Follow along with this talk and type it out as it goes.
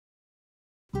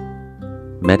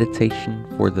Meditation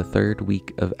for the third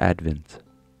week of Advent,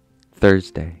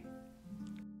 Thursday.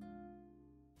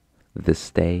 The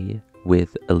Stay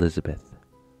with Elizabeth.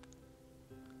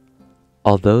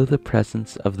 Although the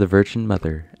presence of the Virgin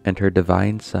Mother and her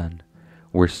Divine Son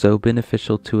were so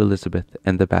beneficial to Elizabeth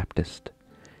and the Baptist,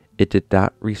 it did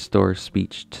not restore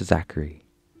speech to Zachary.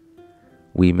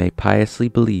 We may piously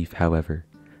believe, however,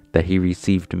 that he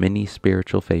received many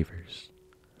spiritual favors.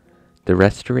 The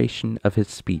restoration of his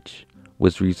speech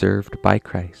was reserved by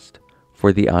Christ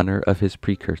for the honor of his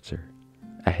precursor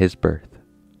at his birth.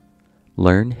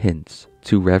 Learn hence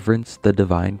to reverence the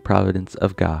divine providence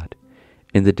of God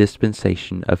in the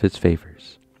dispensation of his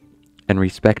favors, and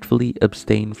respectfully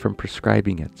abstain from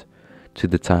prescribing it to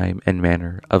the time and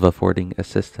manner of affording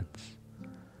assistance,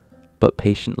 but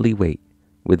patiently wait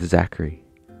with Zachary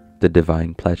the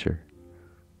divine pleasure.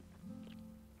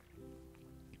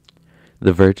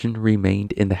 The Virgin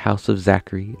remained in the house of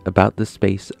Zachary about the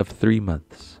space of 3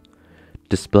 months,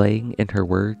 displaying in her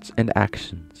words and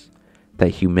actions that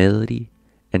humility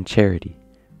and charity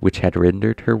which had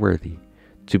rendered her worthy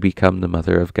to become the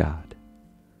Mother of God.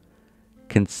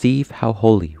 Conceive how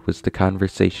holy was the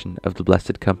conversation of the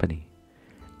Blessed Company,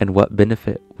 and what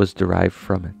benefit was derived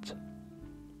from it.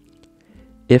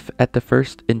 If at the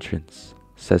first entrance,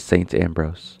 says St.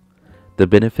 Ambrose, the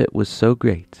benefit was so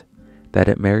great that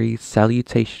at Mary's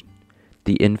salutation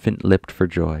the infant leapt for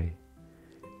joy,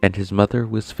 and his mother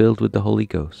was filled with the Holy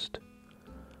Ghost,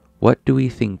 what do we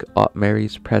think ought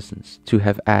Mary's presence to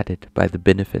have added by the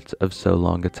benefits of so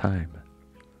long a time?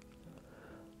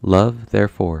 Love,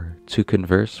 therefore, to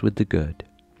converse with the good,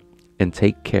 and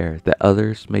take care that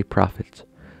others may profit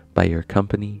by your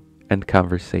company and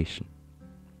conversation.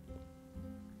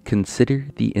 Consider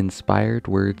the inspired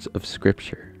words of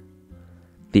Scripture.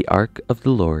 The ark of the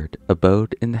Lord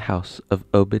abode in the house of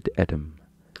Obed-Edom,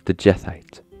 the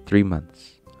Jethite, 3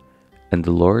 months, and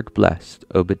the Lord blessed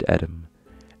Obed-Edom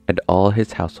and all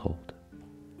his household.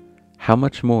 How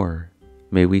much more,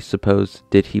 may we suppose,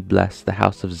 did he bless the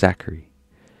house of Zachary,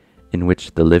 in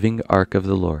which the living ark of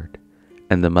the Lord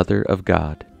and the Mother of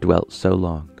God dwelt so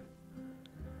long?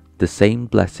 The same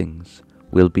blessings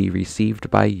will be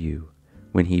received by you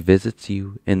when he visits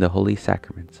you in the Holy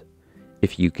Sacrament,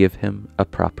 if you give him a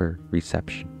proper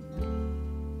reception.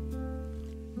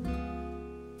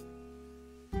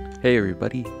 Hey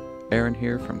everybody, Aaron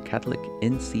here from Catholic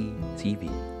NC TV.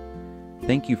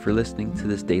 Thank you for listening to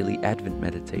this daily Advent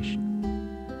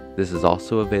meditation. This is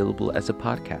also available as a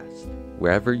podcast,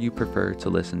 wherever you prefer to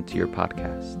listen to your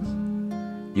podcasts.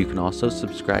 You can also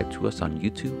subscribe to us on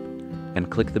YouTube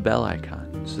and click the bell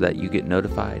icon so that you get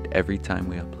notified every time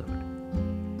we upload.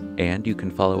 And you can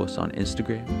follow us on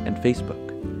Instagram and Facebook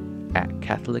at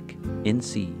Catholic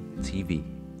NC TV.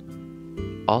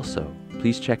 Also,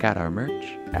 please check out our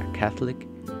merch at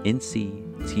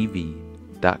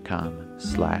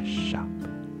catholicnctv.com/shop.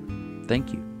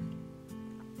 Thank you.